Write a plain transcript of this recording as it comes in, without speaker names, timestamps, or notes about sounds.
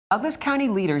Douglas County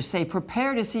leaders say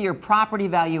prepare to see your property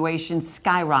valuation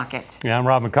skyrocket. Yeah, I'm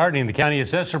Rob McCartney, and the county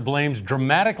assessor blames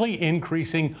dramatically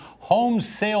increasing home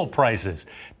sale prices.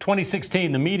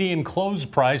 2016, the median close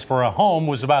price for a home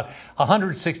was about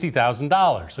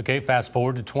 $160,000. Okay, fast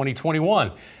forward to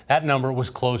 2021. That number was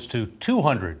close to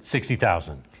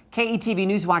 $260,000. KETV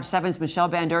News Watch 7's Michelle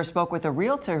Bandura spoke with a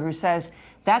realtor who says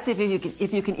that's if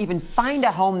you can even find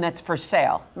a home that's for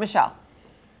sale. Michelle.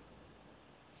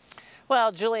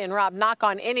 Well, Julie and Rob, knock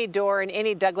on any door in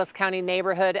any Douglas County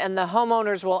neighborhood and the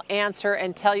homeowners will answer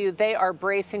and tell you they are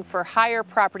bracing for higher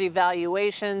property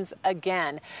valuations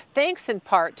again, thanks in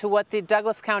part to what the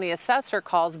Douglas County Assessor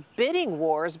calls bidding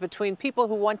wars between people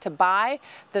who want to buy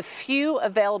the few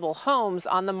available homes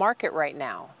on the market right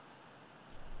now.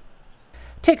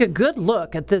 Take a good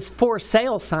look at this for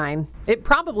sale sign. It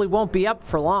probably won't be up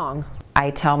for long.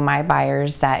 I tell my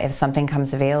buyers that if something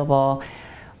comes available,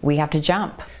 we have to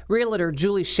jump. Realtor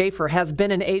Julie Schaefer has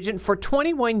been an agent for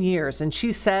 21 years, and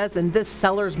she says in this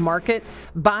seller's market,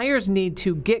 buyers need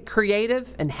to get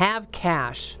creative and have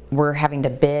cash. We're having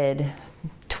to bid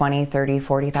 $20,000,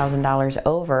 $30,000, $40,000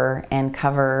 over and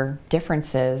cover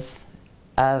differences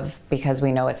because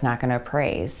we know it's not going to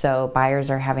appraise. So buyers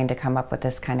are having to come up with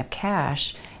this kind of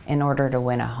cash in order to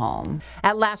win a home.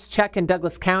 At last check in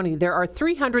Douglas County, there are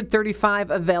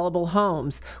 335 available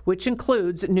homes, which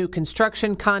includes new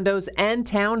construction, condos, and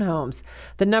townhomes.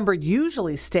 The number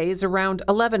usually stays around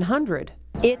 1,100.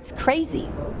 It's crazy.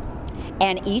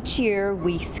 And each year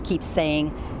we keep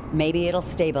saying, maybe it'll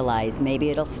stabilize, maybe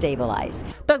it'll stabilize.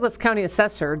 Douglas County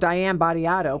Assessor Diane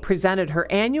Badiato presented her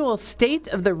annual State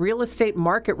of the Real Estate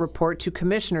Market report to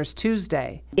commissioners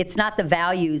Tuesday. It's not the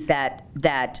values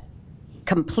that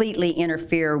completely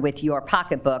interfere with your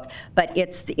pocketbook, but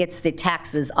it's the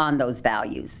taxes on those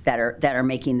values that are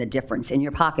making the difference in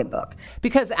your pocketbook.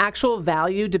 Because actual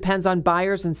value depends on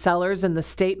buyers and sellers in the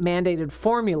state mandated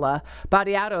formula,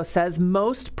 Badiato says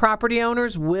most property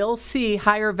owners will see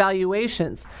higher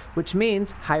valuations, which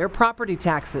means higher property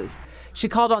taxes. She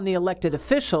called on the elected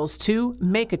officials to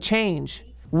make a change.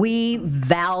 We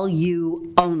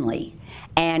value only,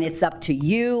 and it's up to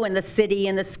you and the city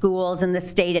and the schools and the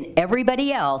state and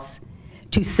everybody else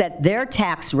to set their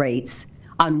tax rates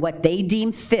on what they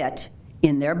deem fit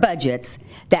in their budgets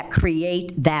that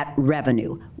create that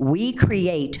revenue. We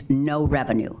create no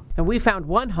revenue. And we found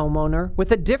one homeowner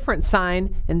with a different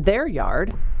sign in their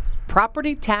yard: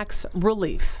 property tax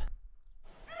relief.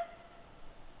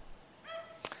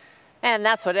 And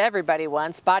that's what everybody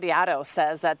wants. Badiato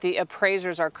says that the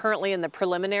appraisers are currently in the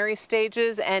preliminary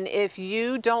stages, and if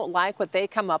you don't like what they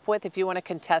come up with, if you want to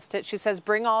contest it, she says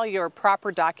bring all your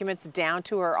proper documents down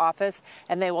to her office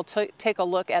and they will take a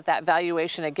look at that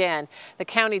valuation again. The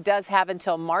county does have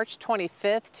until March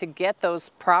 25th to get those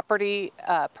property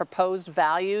proposed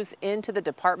values into the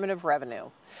Department of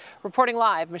Revenue. Reporting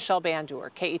live, Michelle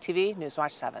Bandura, KETV News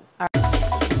Watch 7.